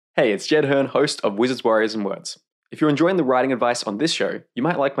Hey, it's Jed Hearn, host of Wizards, Warriors, and Words. If you're enjoying the writing advice on this show, you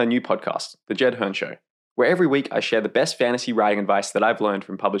might like my new podcast, The Jed Hearn Show, where every week I share the best fantasy writing advice that I've learned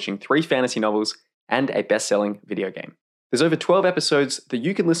from publishing 3 fantasy novels and a best-selling video game. There's over 12 episodes that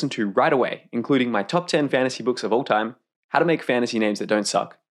you can listen to right away, including my top 10 fantasy books of all time, how to make fantasy names that don't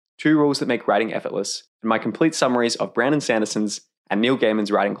suck, 2 rules that make writing effortless, and my complete summaries of Brandon Sanderson's and Neil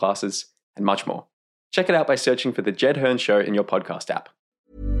Gaiman's writing classes, and much more. Check it out by searching for The Jed Hearn Show in your podcast app.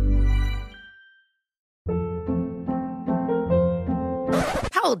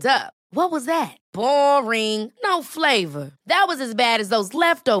 Hold up. What was that? Boring. No flavor. That was as bad as those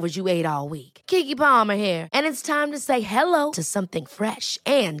leftovers you ate all week. Keke Palmer here, and it's time to say hello to something fresh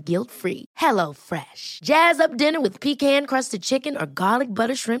and guilt-free. Hello Fresh. Jazz up dinner with pecan-crusted chicken or garlic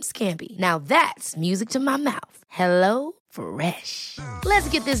butter shrimp scampi. Now that's music to my mouth. Hello Fresh. Let's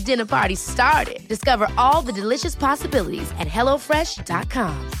get this dinner party started. Discover all the delicious possibilities at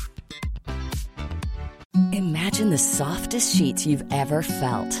hellofresh.com. Imagine the softest sheets you've ever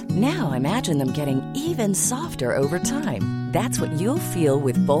felt. Now imagine them getting even softer over time. That's what you'll feel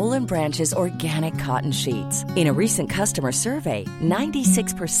with Boll & Branch's organic cotton sheets. In a recent customer survey,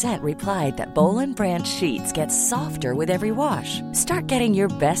 96% replied that Boll & Branch sheets get softer with every wash. Start getting your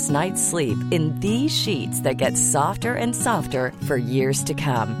best night's sleep in these sheets that get softer and softer for years to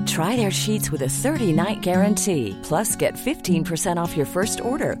come. Try their sheets with a 30-night guarantee. Plus, get 15% off your first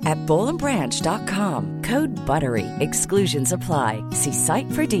order at bollandbranch.com. Code BUTTERY. Exclusions apply. See site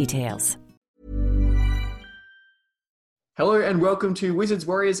for details. Hello and welcome to Wizards,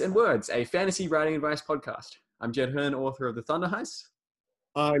 Warriors, and Words, a fantasy writing advice podcast. I'm Jed Hearn, author of The Thunder Heist.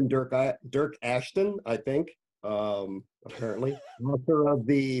 I'm Dirk Ashton, I think, apparently, author of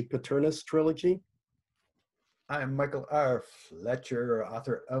the Paternus trilogy. I'm Michael R. Fletcher,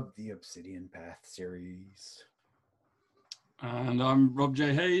 author of the Obsidian Path series. And I'm Rob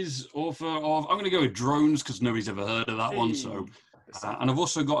J. Hayes, author of, I'm going to go with Drones because nobody's ever heard of that one. So, and I've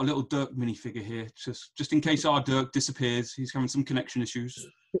also got a little Dirk minifigure here, just in case our Dirk disappears. He's having some connection issues.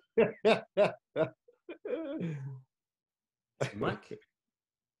 Mike?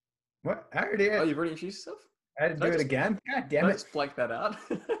 What? I already Oh, you've already introduced yourself? I had to do it again? God damn it. Let's blank that out.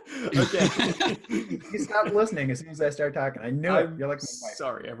 Okay. You stopped listening as soon as I started talking. I knew it. You're like my wife.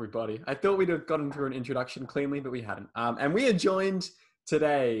 Sorry, everybody. I thought we'd have gotten through an introduction cleanly, but we hadn't. And we are joined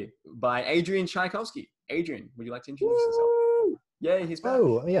today by Adrian Tchaikovsky. Adrian, would you like to introduce yourself? Yay, he's back.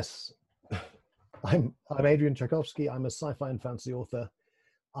 Oh, yes. I'm Adrian Tchaikovsky. I'm a sci-fi and fantasy author.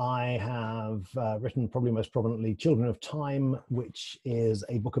 I have written probably most prominently Children of Time, which is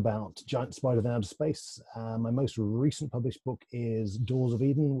a book about giant spiders in outer space. My most recent published book is Doors of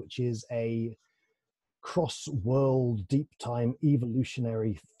Eden, which is a cross-world, deep-time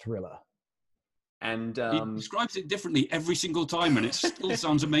evolutionary thriller. And he describes it differently every single time, and it still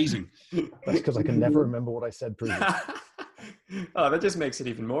sounds amazing. That's because I can never remember what I said previously. Oh, that just makes it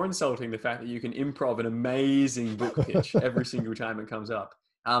even more insulting, the fact that you can improv an amazing book pitch every single time it comes up.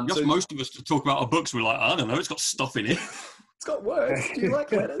 Just most of us to talk about our books, we're like, I don't know, it's got stuff in it. It's got words. Do you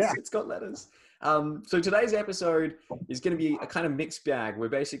like letters? It's got letters. So today's episode is going to be a kind of mixed bag. We're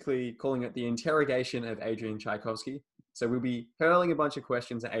basically calling it the interrogation of Adrian Tchaikovsky. So we'll be hurling a bunch of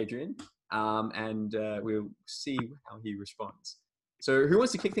questions at Adrian, and we'll see how he responds. So who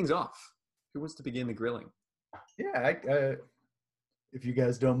wants to kick things off? Who wants to begin the grilling? Yeah, if you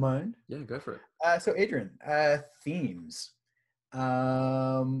guys don't mind. Yeah, go for it. So Adrian, themes.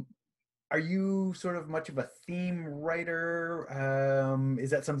 Are you sort of much of a theme writer? Is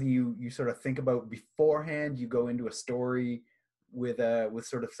that something you sort of think about beforehand? You go into a story with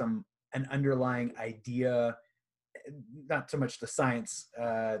sort of an underlying idea, not so much the science,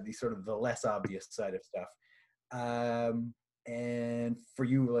 the less obvious side of stuff. And for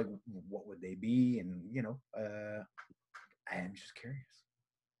you, like, what would they be? And I am just curious.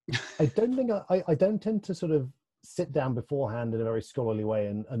 I don't think I don't tend to sort of sit down beforehand in a very scholarly way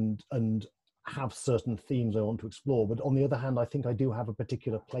and have certain themes I want to explore. But on the other hand, I think I do have a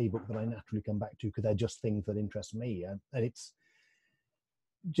particular playbook that I naturally come back to because they're just things that interest me. And it's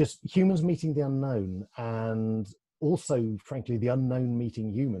just humans meeting the unknown, and also, frankly, the unknown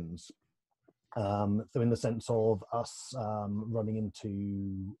meeting humans. So in the sense of us running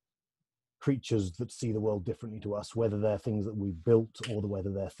into creatures that see the world differently to us, whether they're things that we've built or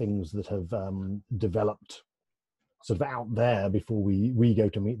whether they're things that have developed sort of out there before we go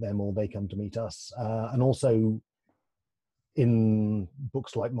to meet them or they come to meet us. And also in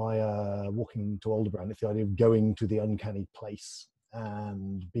books like my Walking to Aldebaran, it's the idea of going to the uncanny place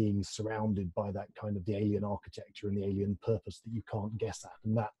and being surrounded by that kind of the alien architecture and the alien purpose that you can't guess at.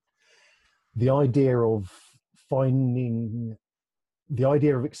 And that the idea of finding the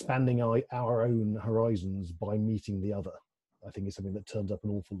idea of expanding our own horizons by meeting the other, I think, is something that turns up an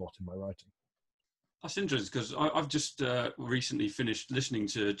awful lot in my writing. That's interesting because I've just recently finished listening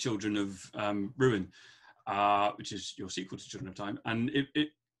to Children of Ruin, which is your sequel to Children of Time, and it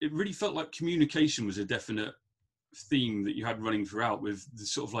really felt like communication was a definite theme that you had running throughout, with the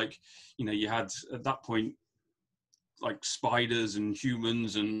sort of like, you know, you had at that point like spiders and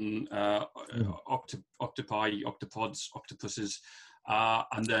humans and octopi, octopods, octopuses,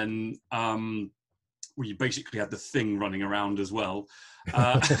 and then well, you basically had the Thing running around as well.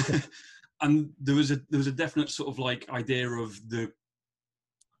 And there was a definite sort of like idea of the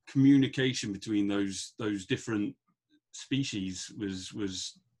communication between those different species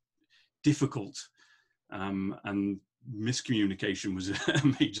was difficult, and miscommunication was a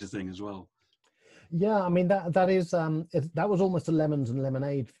major thing as well. Yeah, I mean that is that was almost a lemons and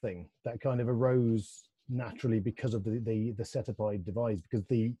lemonade thing that kind of arose naturally because of the set-aside device, because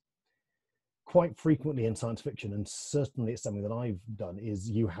quite frequently in science fiction, and certainly it's something that I've done, is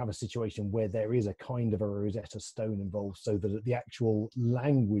you have a situation where there is a kind of a Rosetta Stone involved, so that the actual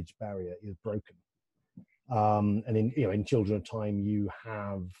language barrier is broken. And in Children of Time, you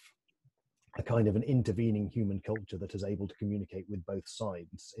have a kind of an intervening human culture that is able to communicate with both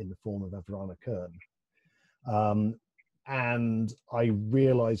sides in the form of Avrana Kern. And I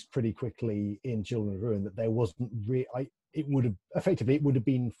realized pretty quickly in Children of Ruin that there wasn't it would have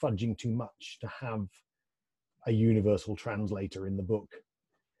been fudging too much to have a universal translator in the book,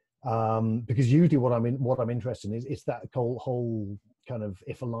 because usually what I'm interested in is that whole kind of,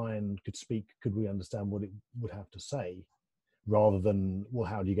 if a lion could speak, could we understand what it would have to say, rather than, well,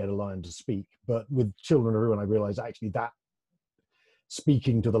 how do you get a lion to speak? But with Children of Ruin, I realized actually that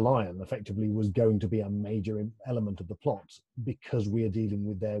speaking to the lion effectively was going to be a major element of the plot, because we are dealing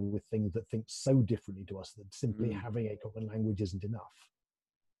with things that think so differently to us that simply having a common language isn't enough.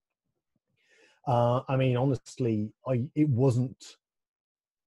 I mean, honestly, it didn't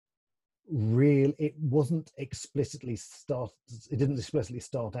explicitly start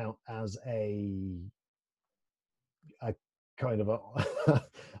out as a kind of a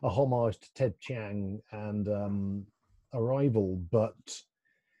homage to Ted Chiang and Arrival, but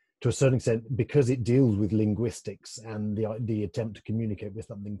to a certain extent, because it deals with linguistics and the attempt to communicate with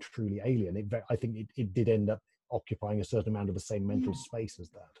something truly alien, I think it did end up occupying a certain amount of the same mental space as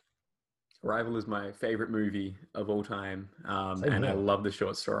that. Arrival is my favorite movie of all time, and I love the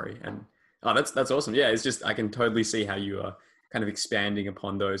short story. And that's awesome. Yeah, it's just, I can totally see how you are kind of expanding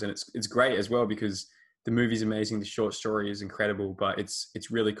upon those, and it's great as well, because the movie's amazing, the short story is incredible, but it's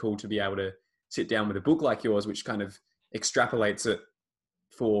really cool to be able to sit down with a book like yours, which kind of extrapolates it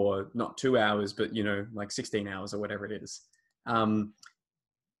for not 2 hours, but, you know, like 16 hours or whatever it is.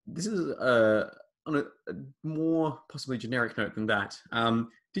 This is on a more possibly generic note than that.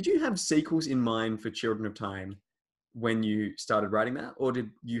 Did you have sequels in mind for Children of Time when you started writing that, or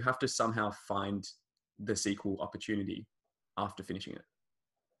did you have to somehow find the sequel opportunity after finishing it?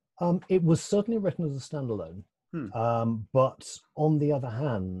 It was certainly written as a standalone. But on the other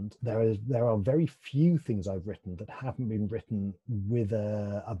hand, there are very few things I've written that haven't been written with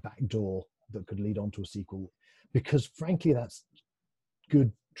a backdoor that could lead on to a sequel, because frankly, that's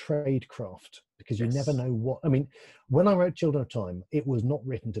good tradecraft, because you never know what. I mean, when I wrote Children of Time, it was not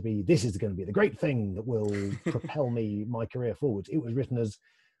written to be, this is going to be the great thing that will propel my career forwards. It was written as,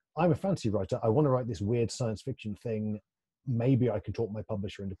 I'm a fantasy writer, I want to write this weird science fiction thing. Maybe I can talk my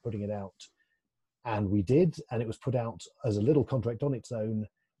publisher into putting it out. And we did, and it was put out as a little contract on its own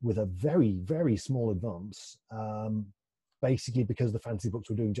with a very, very small advance, basically because the fantasy books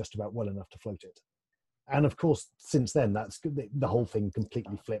were doing just about well enough to float it. And of course, since then, the whole thing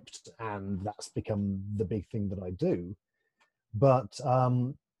completely flipped, and that's become the big thing that I do. But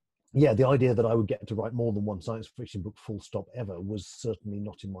yeah, the idea that I would get to write more than one science fiction book full stop ever was certainly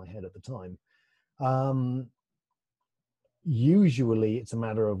not in my head at the time. Usually it's a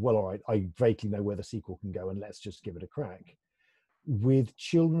matter of, well, all right, I vaguely know where the sequel can go and let's just give it a crack. With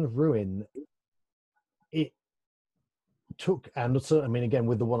Children of Ruin, it took, and so, I mean, again,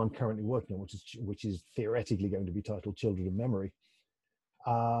 with the one I'm currently working on, which is theoretically going to be titled Children of Memory,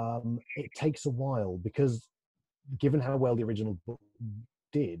 it takes a while, because given how well the original book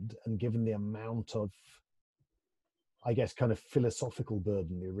did, and given the amount of, I guess, kind of philosophical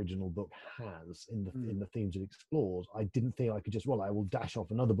burden the original book has in the themes it explores, I didn't think I could just, well, I will dash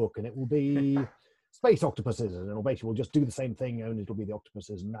off another book and it will be space octopuses, and it'll basically, we'll just do the same thing, and it'll be the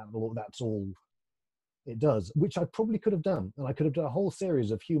octopuses, and that's all it does, which I probably could have done. And I could have done a whole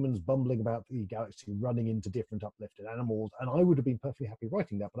series of humans bumbling about the galaxy, running into different uplifted animals, and I would have been perfectly happy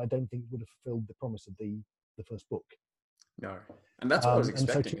writing that, but I don't think it would have fulfilled the promise of the first book. No. And that's what I was And so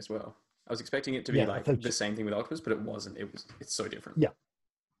expecting as well. I was expecting it to be yeah, like so the same thing with octopus, but it wasn't. It's so different. yeah.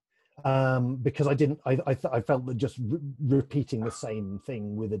 Because I felt that just repeating the same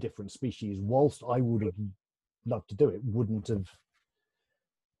thing with a different species, whilst I would have loved to do it, wouldn't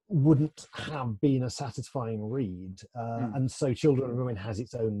have been a satisfying read. And so Children of Ruin has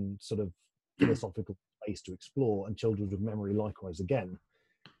its own sort of philosophical space to explore, and Children of Memory likewise again.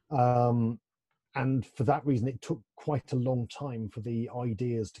 And for that reason, it took quite a long time for the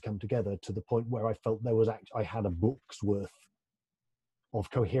ideas to come together, to the point where I felt I had a book's worth of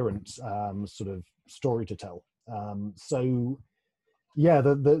coherent sort of story to tell. So yeah,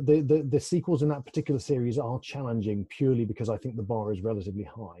 the sequels in that particular series are challenging purely because I think the bar is relatively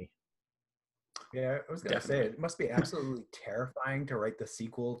high. Yeah, I was going to say, it must be absolutely terrifying to write the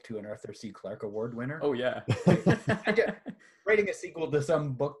sequel to an Arthur C. Clarke Award winner. Oh, yeah. Writing a sequel to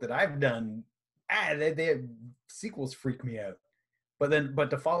some book that I've done, they sequels freak me out. But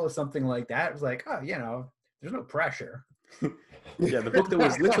to follow something like that, it was like, oh, there's no pressure. Yeah, the book that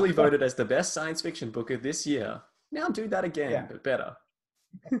was literally voted as the best science fiction book of this year. Now do that again, but better.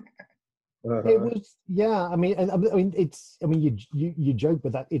 It was, yeah. I mean, you joke,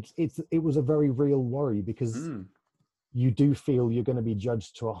 but that it was a very real worry, because you do feel you're going to be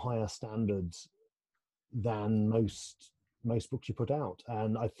judged to a higher standard than most books you put out,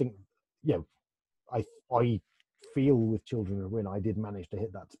 and I think, I feel with Children of Ruin, I did manage to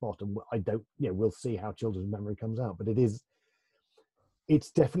hit that spot, and I don't, we'll see how Children's Memory comes out, but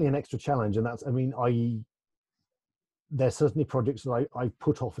it's definitely an extra challenge, and that's, there's certainly projects that I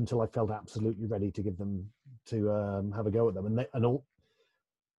put off until I felt absolutely ready to give them to have a go at them, and all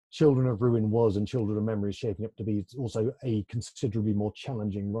Children of Ruin was, and Children of Memory is shaping up to be also a considerably more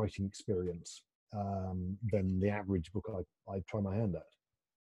challenging writing experience than the average book I try my hand at.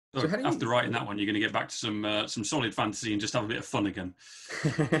 So after writing that one, you're going to get back to some solid fantasy and just have a bit of fun again.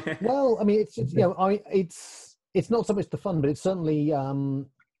 Well, I mean, it's not so much the fun, but it's certainly I'm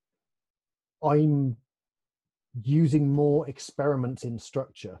using more experiments in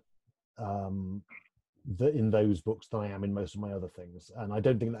structure in those books than I am in most of my other things, and I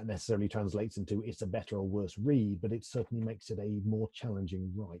don't think that necessarily translates into it's a better or worse read, but it certainly makes it a more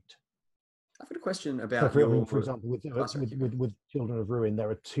challenging write. I've got a question about for example, with Children of Ruin, there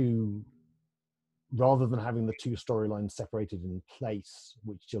are two, rather than having the two storylines separated in place,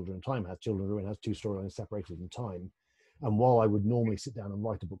 which Children of Time has, Children of Ruin has two storylines separated in time. And while I would normally sit down and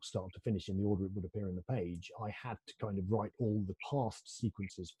write a book start to finish in the order it would appear in the page, I had to kind of write all the past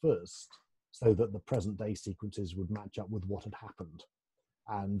sequences first, so that the present day sequences would match up with what had happened.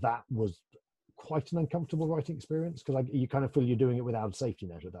 And that was quite an uncomfortable writing experience, because you kind of feel you're doing it without a safety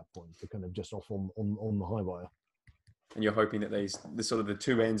net at that point. You're kind of just off on the high wire. And you're hoping that the sort of the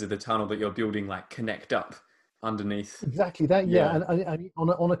two ends of the tunnel that you're building connect up underneath. Exactly that, yeah. And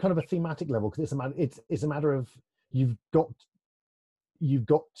on a kind of a thematic level, because it's a matter of you've got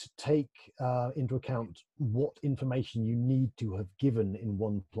to take into account what information you need to have given in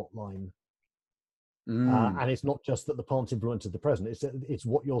one plot line. And it's not just that the past influences the present, it's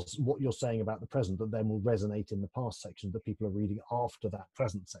what you're saying about the present that then will resonate in the past section that people are reading after that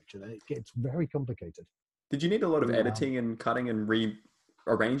present section, and it gets very complicated. Did you need a lot of editing and cutting and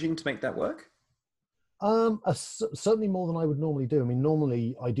rearranging to make that work? Certainly more than I would normally do. I mean,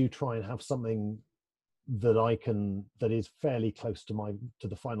 normally I do try and have something that is fairly close to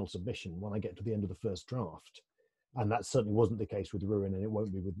the final submission when I get to the end of the first draft. And that certainly wasn't the case with Ruin, and it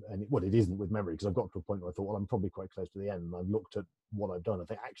won't be it isn't with Memory, because I've got to a point where I thought, well, I'm probably quite close to the end, and I've looked at what I've done. I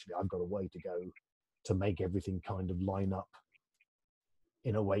think actually I've got a way to go to make everything kind of line up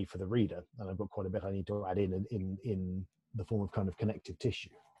in a way for the reader, and I've got quite a bit I need to add in the form of kind of connective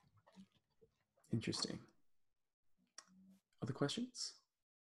tissue. Interesting. Other questions?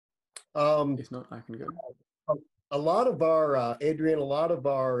 If not, I can go. A lot of our Adrian, a lot of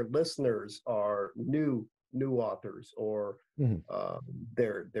our listeners are new authors, or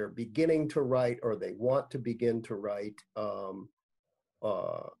they're beginning to write, or they want to begin to write,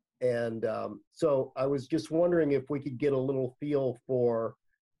 so I was just wondering if we could get a little feel for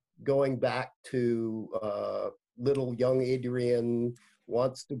going back to little young Adrian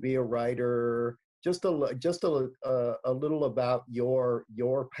wants to be a writer, just a little about your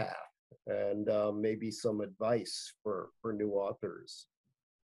path, and maybe some advice for new authors.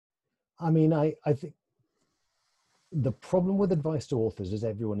 I mean, I think the problem with advice to authors is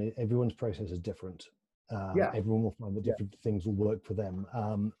everyone's process is different. Everyone will find that different things will work for them.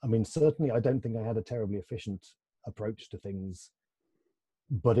 I mean, certainly I don't think I had a terribly efficient approach to things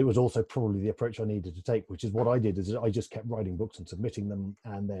but it was also probably the approach I needed to take, which is what I did. Is I just kept writing books and submitting them,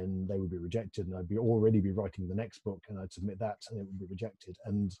 and then they would be rejected, and I'd already be writing the next book, and I'd submit that, and it would be rejected.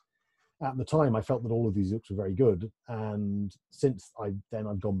 And at the time, I felt that all of these books were very good, and since I've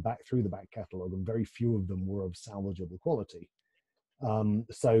gone back through the back catalogue, and very few of them were of salvageable quality.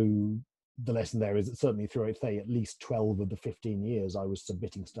 So the lesson there is that certainly through, I'd say, at least 12 of the 15 years I was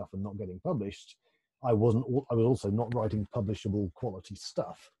submitting stuff and not getting published, I was also not writing publishable quality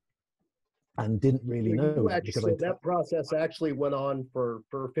stuff, and didn't really know that, because so that process actually went on for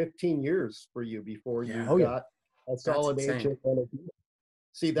 15 years for you before you got a solid agent and a deal.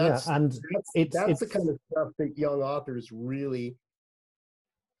 See, that's the kind of stuff that young authors really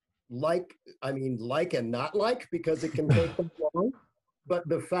like. I mean, like and not like, because it can take them long. But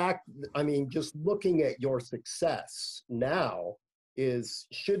the fact, I mean, just looking at your success now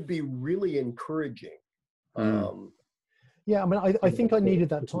should be really encouraging. Yeah, I mean, I think I needed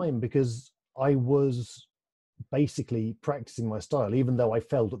that time, because I was basically practicing my style, even though I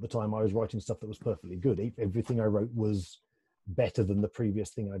felt at the time I was writing stuff that was perfectly good. Everything I wrote was better than the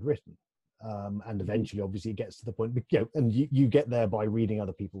previous thing I'd written. And eventually, obviously, it gets to the point, and you get there by reading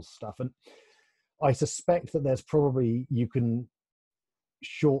other people's stuff. And I suspect that there's probably, you can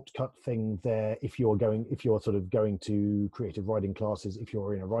shortcut thing there if you're sort of going to creative writing classes, if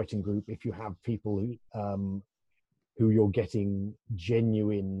you're in a writing group, if you have people who you're getting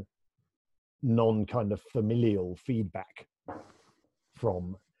genuine, non kind of familial feedback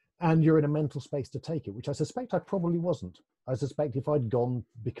from, and you're in a mental space to take it, which I suspect I probably wasn't. I suspect if I'd gone,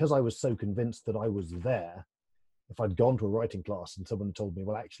 because I was so convinced that I was there, if I'd gone to a writing class and someone told me,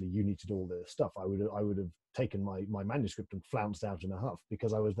 well, actually, you need to do all this stuff, I would have taken my manuscript and flounced out in a huff,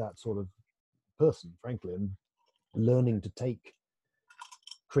 because I was that sort of person, frankly. And learning to take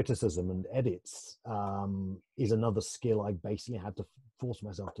criticism and edits is another skill I basically had to force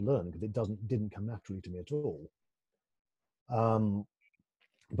myself to learn, because it didn't come naturally to me at all.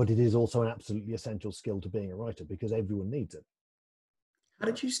 But it is also an absolutely essential skill to being a writer, because everyone needs it. How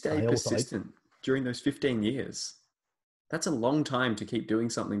did you stay persistent during those 15 years? That's a long time to keep doing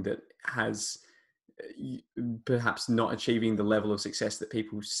something that has perhaps not achieving the level of success that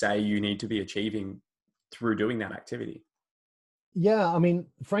people say you need to be achieving through doing that activity. Yeah, I mean,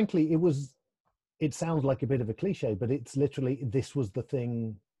 frankly, it sounds like a bit of a cliche, but it's literally, this was the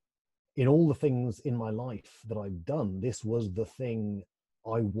thing, in all the things in my life that I've done, this was the thing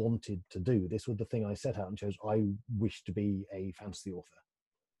I wanted to do. This was the thing I set out and chose. I wish to be a fantasy author.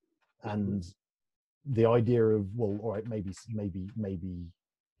 And the idea of, well, all right, maybe,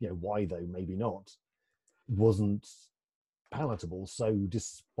 why though, maybe not, wasn't palatable. So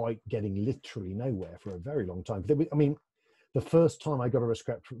despite getting literally nowhere for a very long time, I mean, the first time I got a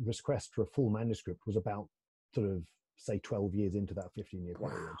request for a full manuscript was about sort of, say, 12 years into that 15-year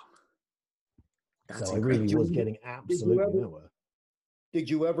period. That's so incredible. I really was getting absolutely nowhere. Did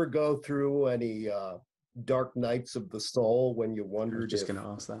you ever go through any dark nights of the soul when you wondered? I was just going to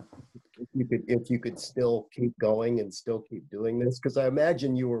ask that. If you could still keep going and still keep doing this? Because I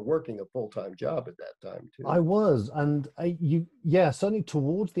imagine you were working a full-time job at that time too. I was, and certainly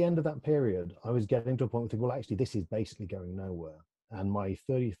towards the end of that period, I was getting to a point where I think, well, actually, this is basically going nowhere. And my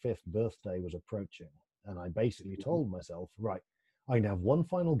 35th birthday was approaching, and I basically told myself, right, I can have one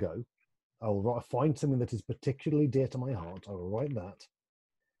final go. I will find something that is particularly dear to my heart. I will write that.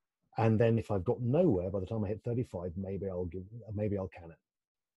 And then if I've got nowhere by the time I hit 35, maybe I'll can it.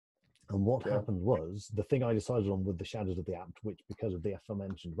 And what happened was, the thing I decided on with The Shadows of the Apt, which because of the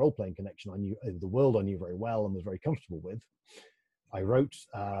aforementioned role-playing connection, I knew the world I knew very well and was very comfortable with. I wrote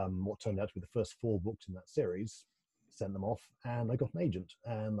what turned out to be the first 4 books in that series, sent them off, and I got an agent.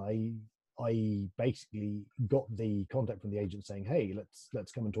 And I basically got the contact from the agent saying, hey,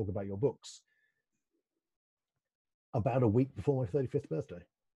 let's come and talk about your books, about a week before my 35th birthday.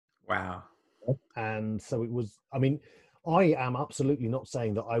 Wow. And so it was, I mean, I am absolutely not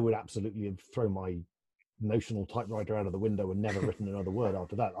saying that I would absolutely have thrown my notional typewriter out of the window and never written another word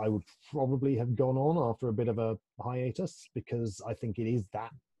after that. I would probably have gone on after a bit of a hiatus, because I think it is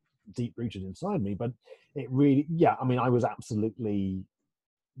that deep rooted inside me. But it really, I mean, I was absolutely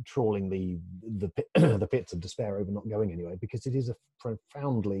trawling the pits of despair over not going anywhere, because it is a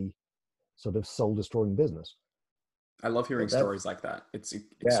profoundly sort of soul destroying business. I love hearing stories like that. It's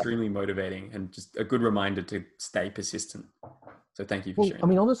extremely motivating and just a good reminder to stay persistent. So thank you for sharing. I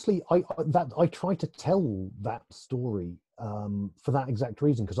mean, honestly, I try to tell that story for that exact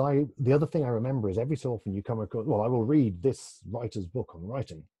reason, because the other thing I remember is every so often you come across, well, I will read this writer's book on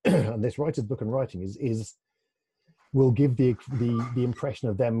writing, and this writer's book on writing is will give the impression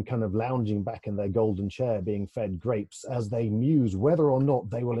of them kind of lounging back in their golden chair being fed grapes as they muse whether or not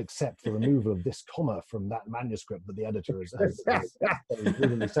they will accept the removal of this comma from that manuscript that the editor has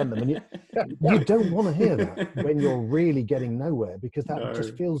prudently sent them. And you don't want to hear that when you're really getting nowhere, because that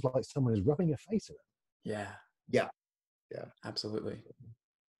just feels like someone is rubbing your face in it. Yeah, absolutely.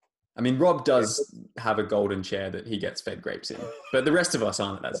 I mean, Rob does have a golden chair that he gets fed grapes in, but the rest of us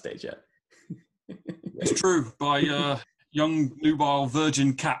aren't at that stage yet. It's true. By young, nubile,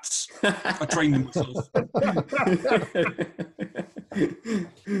 virgin cats. I trained them myself.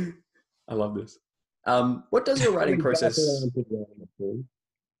 I love this. What does your writing process...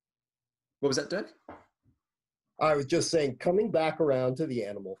 What was that, Dirk? I was just saying, coming back around to the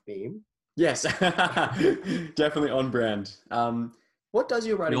animal theme. Yes, definitely on brand. What does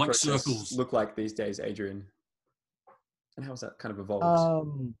your writing process look like these days, Adrian? And how has that kind of evolved?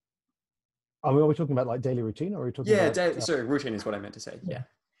 Are we talking about like daily routine, or are we talking about... sorry, routine is what I meant to say, yeah.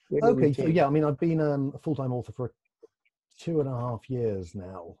 Okay, so yeah, I mean, I've been a full-time author for 2.5 years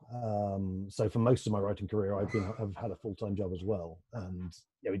now. So for most of my writing career, I've had a full-time job as well. And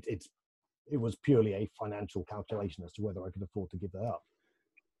you know, it was purely a financial calculation as to whether I could afford to give that up.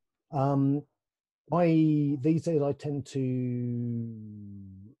 These days I tend to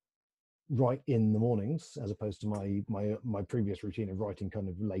write in the mornings as opposed to my previous routine of writing kind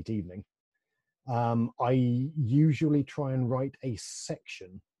of late evening. I usually try and write a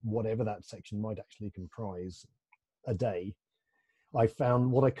section, whatever that section might actually comprise, a day. I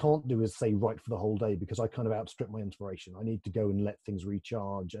found what I can't do is say write for the whole day, because I kind of outstrip my inspiration. I need to go and let things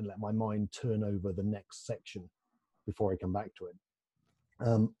recharge and let my mind turn over the next section before I come back to it.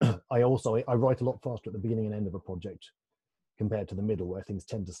 I write a lot faster at the beginning and end of a project compared to the middle, where things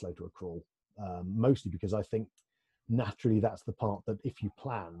tend to slow to a crawl, mostly because I think naturally that's the part that if you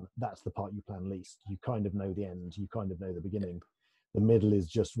plan, that's the part you plan least. You kind of know the end, you kind of know the beginning. The middle is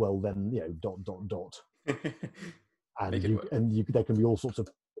just, well, then, you know, ... and there can be all sorts of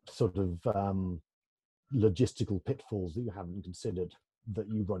logistical pitfalls that you haven't considered that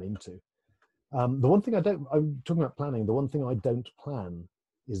you run into. The one thing I'm talking about planning, the one thing I don't plan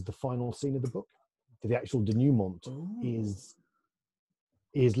is the final scene of the book. The actual denouement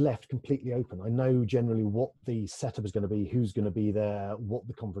is left completely open. I know generally what the setup is going to be, who's going to be there, what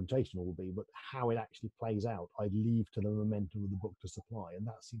the confrontation will be, but how it actually plays out, I leave to the momentum of the book to supply, and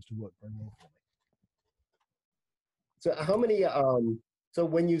that seems to work very well for me. So how many, so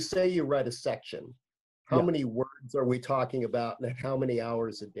when you say you write a section, how many words are we talking about, and how many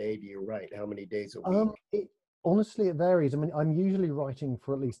hours a day do you write? How many days a week? Honestly, it varies. I mean, I'm usually writing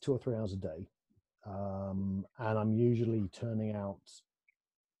for at least 2 or 3 hours a day. And I'm usually turning out,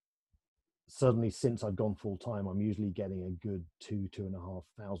 certainly since I've gone full time, I'm usually getting a good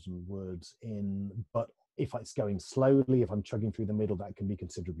 2,500 words in. But if it's going slowly, if I'm chugging through the middle, that can be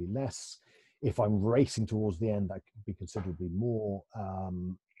considerably less. If I'm racing towards the end, that could be considerably more.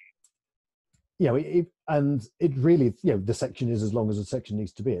 It really, the section is as long as a section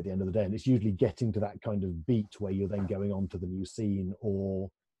needs to be at the end of the day. And it's usually getting to that kind of beat where you're then going on to the new scene or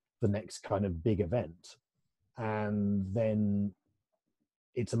the next kind of big event. And then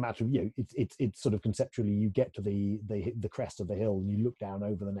it's a matter of, it's sort of conceptually, you get to the crest of the hill and you look down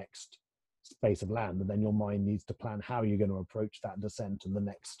over the next space of land, and then your mind needs to plan how you're going to approach that descent and the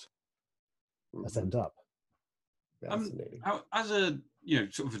next ascent up. Fascinating. As a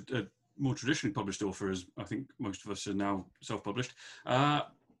sort of a more traditionally published author, as I think most of us are now self-published, how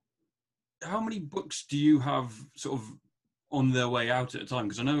many books do you have sort of on their way out at a time?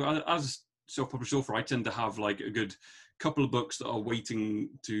 Because I know as a self-published author, I tend to have like a good couple of books that are waiting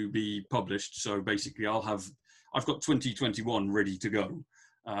to be published. So basically I've got 2021 ready to go,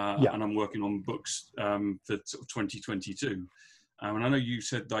 and I'm working on books for sort of 2022. And I know you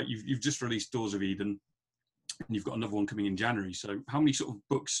said that you've just released Doors of Eden, and you've got another one coming in January. So how many sort of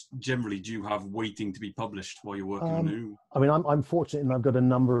books generally do you have waiting to be published while you're working on new? I mean, I'm fortunate, and I've got a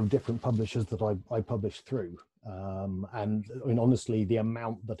number of different publishers that I publish through. And I mean, honestly, the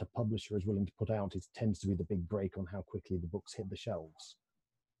amount that a publisher is willing to put out tends to be the big break on how quickly the books hit the shelves.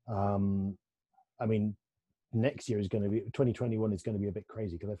 I mean, next year is going to be, 2021 is going to be a bit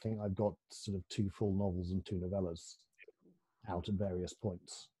crazy, because I think I've got sort of 2 full novels and 2 novellas out at various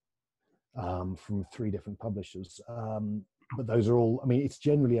points from 3 different publishers. But those are all, I mean, it's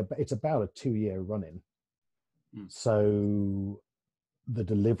generally, it's about a 2-year run-in. So the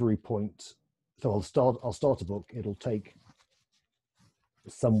delivery point, so I'll start a book, it'll take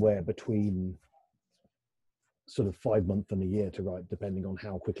somewhere between sort of 5 months and a year to write, depending on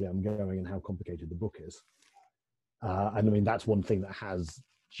how quickly I'm going and how complicated the book is. And I mean, that's one thing that has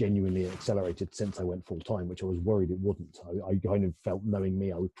genuinely accelerated since I went full time, which I was worried it wouldn't. I kind of felt, knowing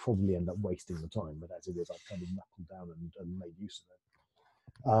me, I would probably end up wasting the time, but as it is, I've kind of knuckled down and made use of it.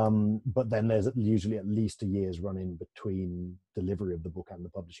 But then there's usually at least a year's run in between delivery of the book and the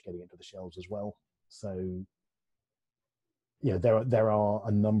publisher getting it to the shelves as well. So, you know, there are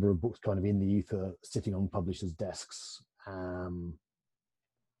a number of books kind of in the ether sitting on publishers' desks,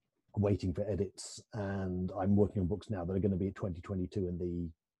 waiting for edits, and I'm working on books now that are going to be at 2022 in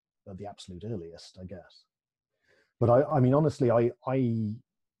the absolute earliest, I guess. But I mean, honestly, I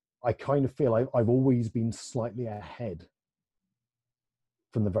kind of feel I've always been slightly ahead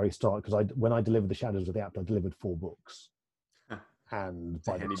from the very start, because when I delivered The Shadows of the Apt, I delivered 4 books. And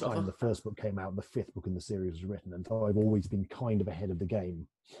by the time the first book came out, the 5th book in the series was written. And so I've always been kind of ahead of the game.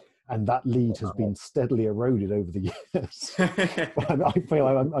 And that lead has been steadily eroded over the years. But I feel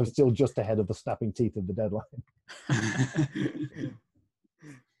I'm still just ahead of the snapping teeth of the deadline.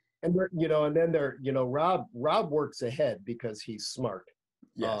 And you know, and then Rob works ahead because he's smart.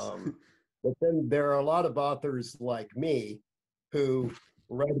 Yes. But then there are a lot of authors like me who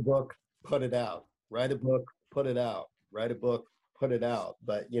write a book, put it out, write a book, put it out, write a book, put it out.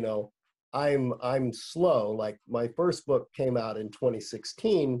 But you know, I'm slow. Like my first book came out in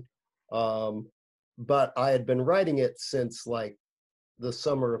 2016, but I had been writing it since like the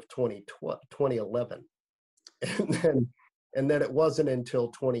summer of 2011, and then it wasn't until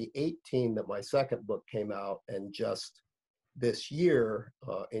 2018 that my second book came out, and just this year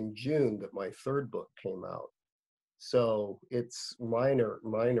in June that my third book came out. So it's mine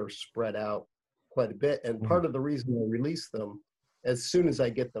are spread out quite a bit, and part of the reason I release them as soon as I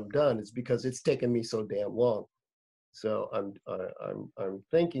get them done is because it's taken me so damn long. So I'm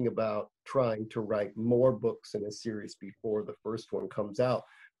thinking about trying to write more books in a series before the first one comes out,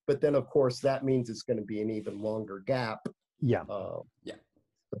 but then of course that means it's going to be an even longer gap. Yeah. Yeah.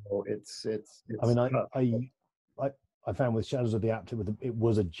 So it's I mean, I found with Shadows of the Apt, it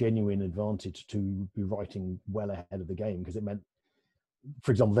was a genuine advantage to be writing well ahead of the game, because it meant,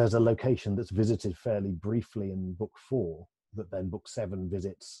 for example, there's a location that's visited fairly briefly in book 4 that then book 7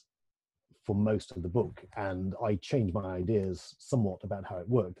 visits for most of the book, and I changed my ideas somewhat about how it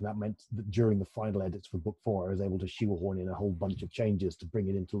worked, and that meant that during the final edits for book 4 I was able to shoehorn in a whole bunch of changes to bring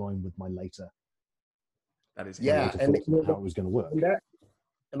it into line with my later That is yeah, and how it was going to work.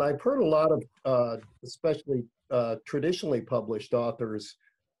 And I've heard a lot of especially traditionally published authors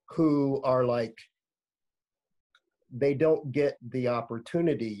who are like, they don't get the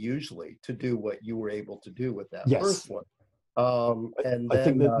opportunity usually to do what you were able to do with that first one. And I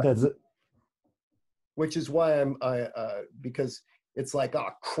think that there's which is why because it's like,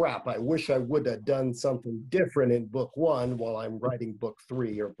 oh crap, I wish I would have done something different in book 1 while I'm writing book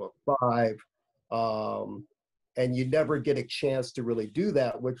 3 or book 5. And you never get a chance to really do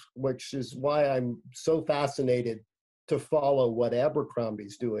that, which is why I'm so fascinated to follow what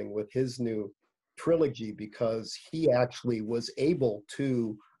Abercrombie's doing with his new trilogy, because he actually was able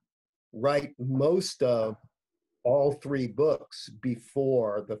to write most of all 3 books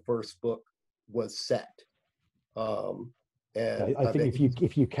before the first book was set. And I think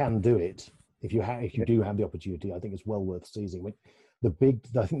if you can do it, if you do have the opportunity, I think it's well worth seizing. I think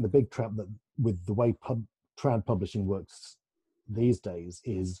the big trap that with the way trad publishing works these days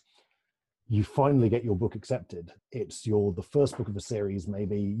is you finally get your book accepted. It's the first book of a series.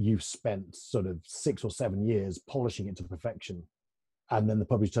 Maybe you've spent sort of 6 or 7 years polishing it to perfection, and then the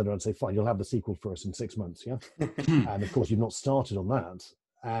publisher turns around and say, "Fine, you'll have the sequel for us in 6 months." Yeah, and of course you've not started on that,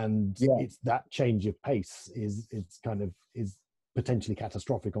 and it's that change of pace is potentially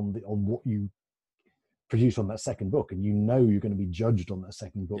catastrophic on what you produce on that second book, and you're going to be judged on that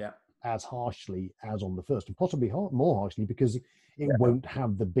second book as harshly as on the first, and possibly more harshly, because it won't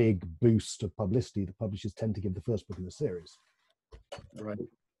have the big boost of publicity that publishers tend to give the first book in the series. Right.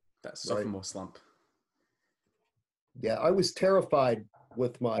 That sophomore slump. Yeah, I was terrified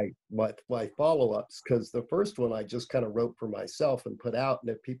with my follow-ups, because the first one I just kind of wrote for myself and put out, and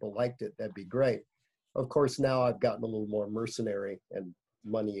if people liked it, that'd be great. Of course, now I've gotten a little more mercenary, and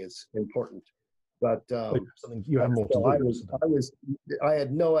money is important. But something you have more to do. I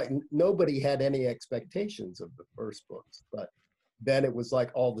had nobody had any expectations of the first books, but then it was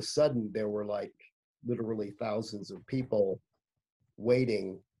like all of a sudden there were like literally thousands of people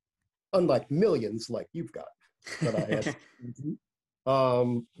waiting, unlike millions like you've got, that I had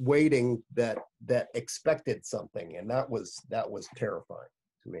waiting that expected something, and that was terrifying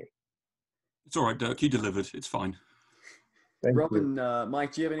to me. It's all right, Dirk. You delivered. It's fine. Thank Rob you. and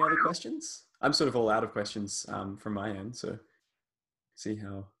Mike, do you have any other questions? I'm sort of all out of questions from my end, so see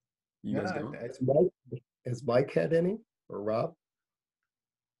how you guys go. Has Mike had any, or Rob?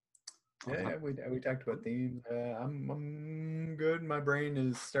 Yeah, we talked about themes. I'm good. My brain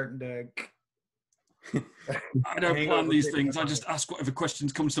is starting to. I don't plan these things. I just ask whatever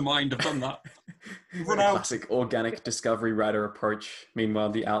questions comes to mind. I've done that. Run out. Classic organic discovery writer approach. Meanwhile,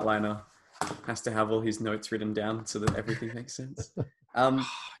 the outliner has to have all his notes written down so that everything makes sense.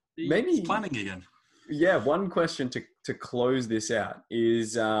 Maybe It's planning again. Yeah, one question to close this out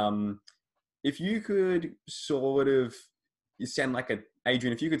is if you could sort of send like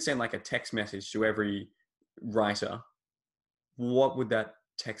Adrian, if you could send like a text message to every writer, what would that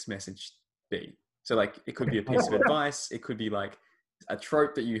text message be? So like it could be a piece of advice, it could be like a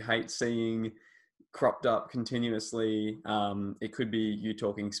trope that you hate seeing cropped up continuously. It could be you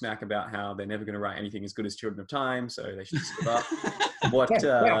talking smack about how they're never going to write anything as good as Children of Time, so they should just give up.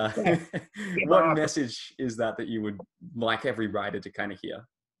 What message is that you would like every writer to kind of hear?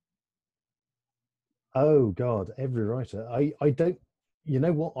 Oh God, every writer. I don't. You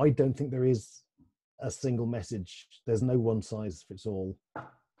know what? I don't think there is a single message. There's no one size fits all.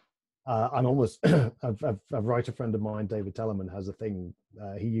 I'm almost a writer friend of mine, David Tellerman, has a thing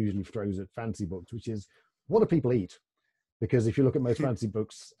he usually throws at fantasy books, which is, what do people eat? Because if you look at most fantasy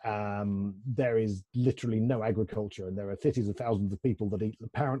books, there is literally no agriculture, and there are cities of thousands of people that eat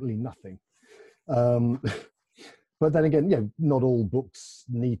apparently nothing. But then again, not all books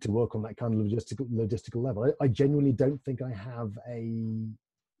need to work on that kind of logistical level. I genuinely don't think I have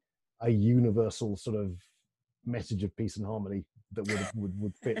a universal sort of message of peace and harmony that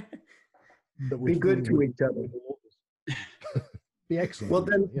would fit. That would be good to each other. Be excellent. Well,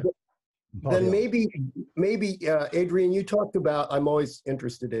 then maybe Adrian, you talked about. I'm always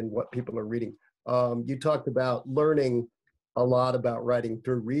interested in what people are reading. You talked about learning a lot about writing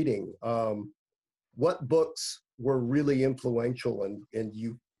through reading. What books were really influential and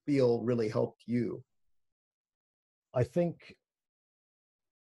you feel really helped you? I think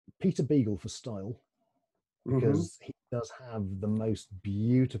Peter Beagle for style, because he does have the most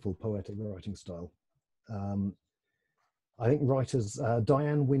beautiful poetic writing style. I think writers,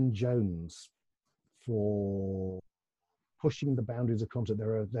 Diane Wynne Jones, for pushing the boundaries of content.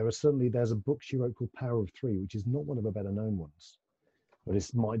 There's a book she wrote called Power of Three, which is not one of her better known ones, but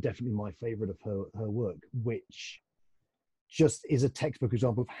it's definitely my favorite of her work, which just is a textbook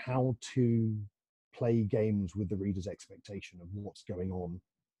example of how to play games with the reader's expectation of what's going on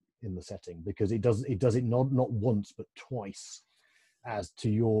in the setting, because it does it not once but twice as to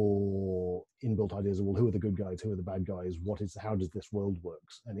your inbuilt ideas of, well, who are the good guys, who are the bad guys, how does this world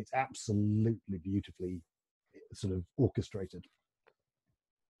works, and it's absolutely beautifully sort of orchestrated.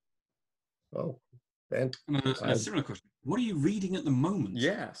 Oh, and a similar question: what are you reading at the moment?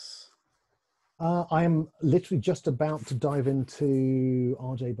 Yes, I am literally just about to dive into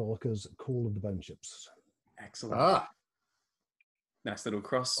R.J. Barker's Call of the Bone Ships. Excellent. Nice little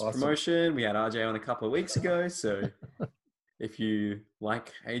cross promotion. We had RJ on a couple of weeks ago, so if you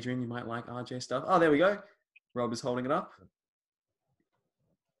like Adrian, you might like RJ stuff. Oh, there we go. Rob is holding it up.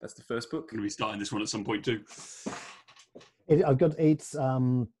 That's the first book. I'm going to be starting this one at some point too. I like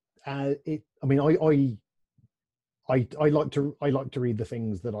to read the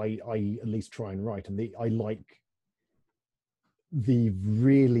things that I at least try and write, and I like the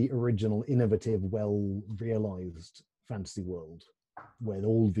really original, innovative, well realized fantasy world, where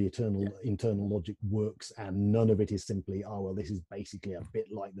all the internal logic works, and none of it is simply, oh well, this is basically a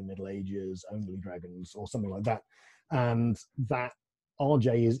bit like the Middle Ages, only dragons or something like that. And that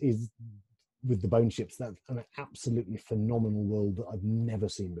RJ is with the Bone Ships, that's an absolutely phenomenal world that I've never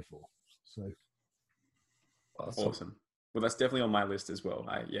seen before. So awesome. Well, that's definitely on my list as well.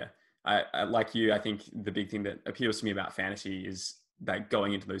 I like you. I think the big thing that appeals to me about fantasy is that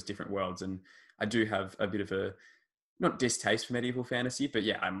going into those different worlds, and I do have a bit of a not distaste for medieval fantasy, but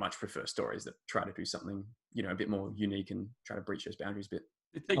yeah, I much prefer stories that try to do something, a bit more unique and try to breach those boundaries a bit.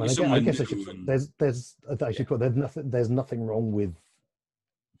 There's nothing wrong with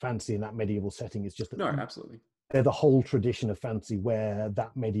fantasy in that medieval setting. It's just that absolutely. They're the whole tradition of fantasy where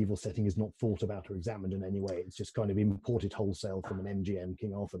that medieval setting is not thought about or examined in any way. It's just kind of imported wholesale from an MGM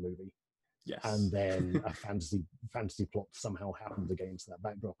King Arthur movie. Yes. And then a fantasy plot somehow happens against that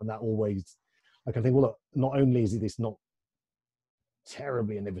backdrop. And that always, I can think, well, look, not only is this not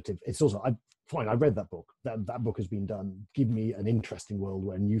terribly innovative, it's also, I read that book. That book has been done. Give me an interesting world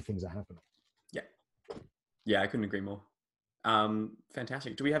where new things are happening. Yeah, I couldn't agree more.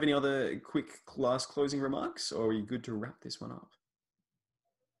 Fantastic. Do we have any other quick last closing remarks, or are you good to wrap this one up?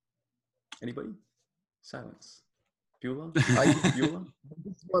 Anybody? Silence. Bueller? Bueller? I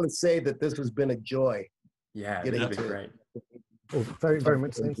just want to say that this has been a joy. Yeah, it's been great. Well, very, very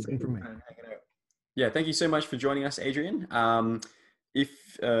much same from me. Yeah, thank you so much for joining us, Adrian.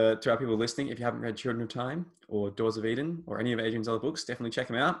 if to our people listening, if you haven't read Children of Time or Doors of Eden or any of Adrian's other books, definitely check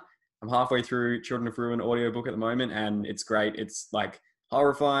them out. I'm halfway through Children of Ruin audiobook at the moment, and it's great. It's like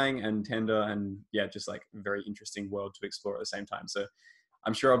horrifying and tender, and yeah, just like a very interesting world to explore at the same time. So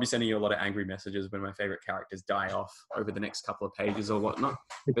I'm sure I'll be sending you a lot of angry messages when my favorite characters die off over the next couple of pages or whatnot.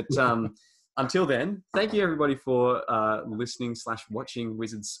 But until then, thank you everybody for listening/watching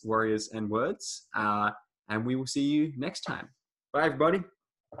Wizards, Warriors, and Words. And we will see you next time. Bye, everybody.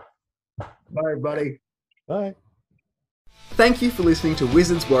 Bye, everybody. Bye. Thank you for listening to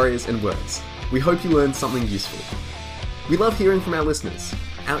Wizards, Warriors, and Words. We hope you learned something useful. We love hearing from our listeners.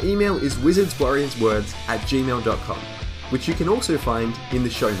 Our email is wizardswarriorswords@gmail.com, which you can also find in the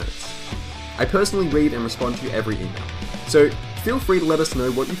show notes. I personally read and respond to every email, so feel free to let us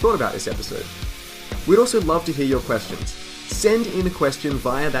know what you thought about this episode. We'd also love to hear your questions. Send in a question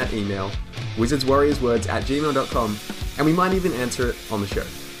via that email, wizardswarriorswords@gmail.com, and we might even answer it on the show.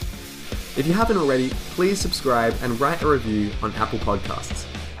 If you haven't already, please subscribe and write a review on Apple Podcasts.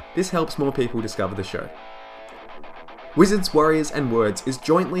 This helps more people discover the show. Wizards, Warriors, and Words is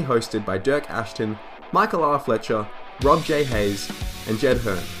jointly hosted by Dirk Ashton, Michael R. Fletcher, Rob J. Hayes, and Jed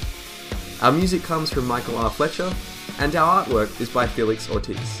Hearn. Our music comes from Michael R. Fletcher, and our artwork is by Felix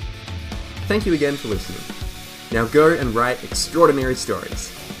Ortiz. Thank you again for listening. Now go and write extraordinary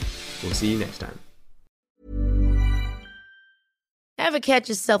stories. We'll see you next time. Ever catch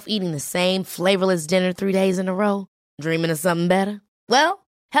yourself eating the same flavorless dinner 3 days in a row? Dreaming of something better? Well,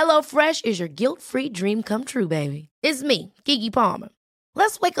 HelloFresh is your guilt-free dream come true, baby. It's me, Keke Palmer.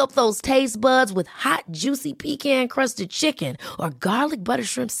 Let's wake up those taste buds with hot, juicy pecan-crusted chicken or garlic butter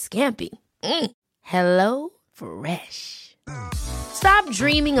shrimp scampi. Hello Fresh. Stop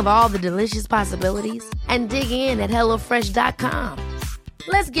dreaming of all the delicious possibilities and dig in at HelloFresh.com.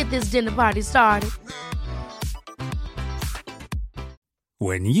 Let's get this dinner party started.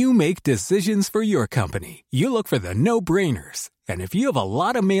 When you make decisions for your company, you look for the no-brainers. And if you have a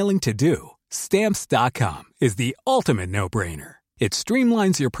lot of mailing to do, Stamps.com is the ultimate no-brainer. It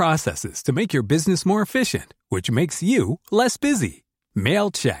streamlines your processes to make your business more efficient, which makes you less busy.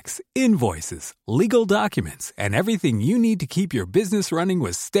 Mail checks, invoices, legal documents, and everything you need to keep your business running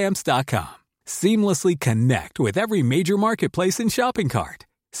with Stamps.com. Seamlessly connect with every major marketplace and shopping cart.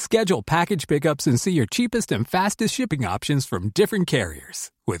 Schedule package pickups and see your cheapest and fastest shipping options from different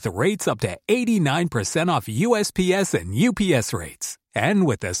carriers, with rates up to 89% off USPS and UPS rates. And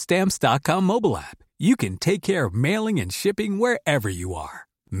with the Stamps.com mobile app, you can take care of mailing and shipping wherever you are.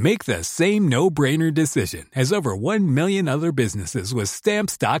 Make the same no-brainer decision as over 1 million other businesses with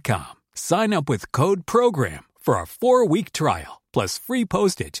Stamps.com. Sign up with code PROGRAM for a 4-week trial, plus free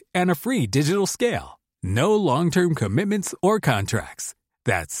postage and a free digital scale. No long-term commitments or contracts.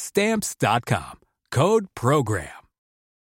 That's Stamps.com. Code PROGRAM.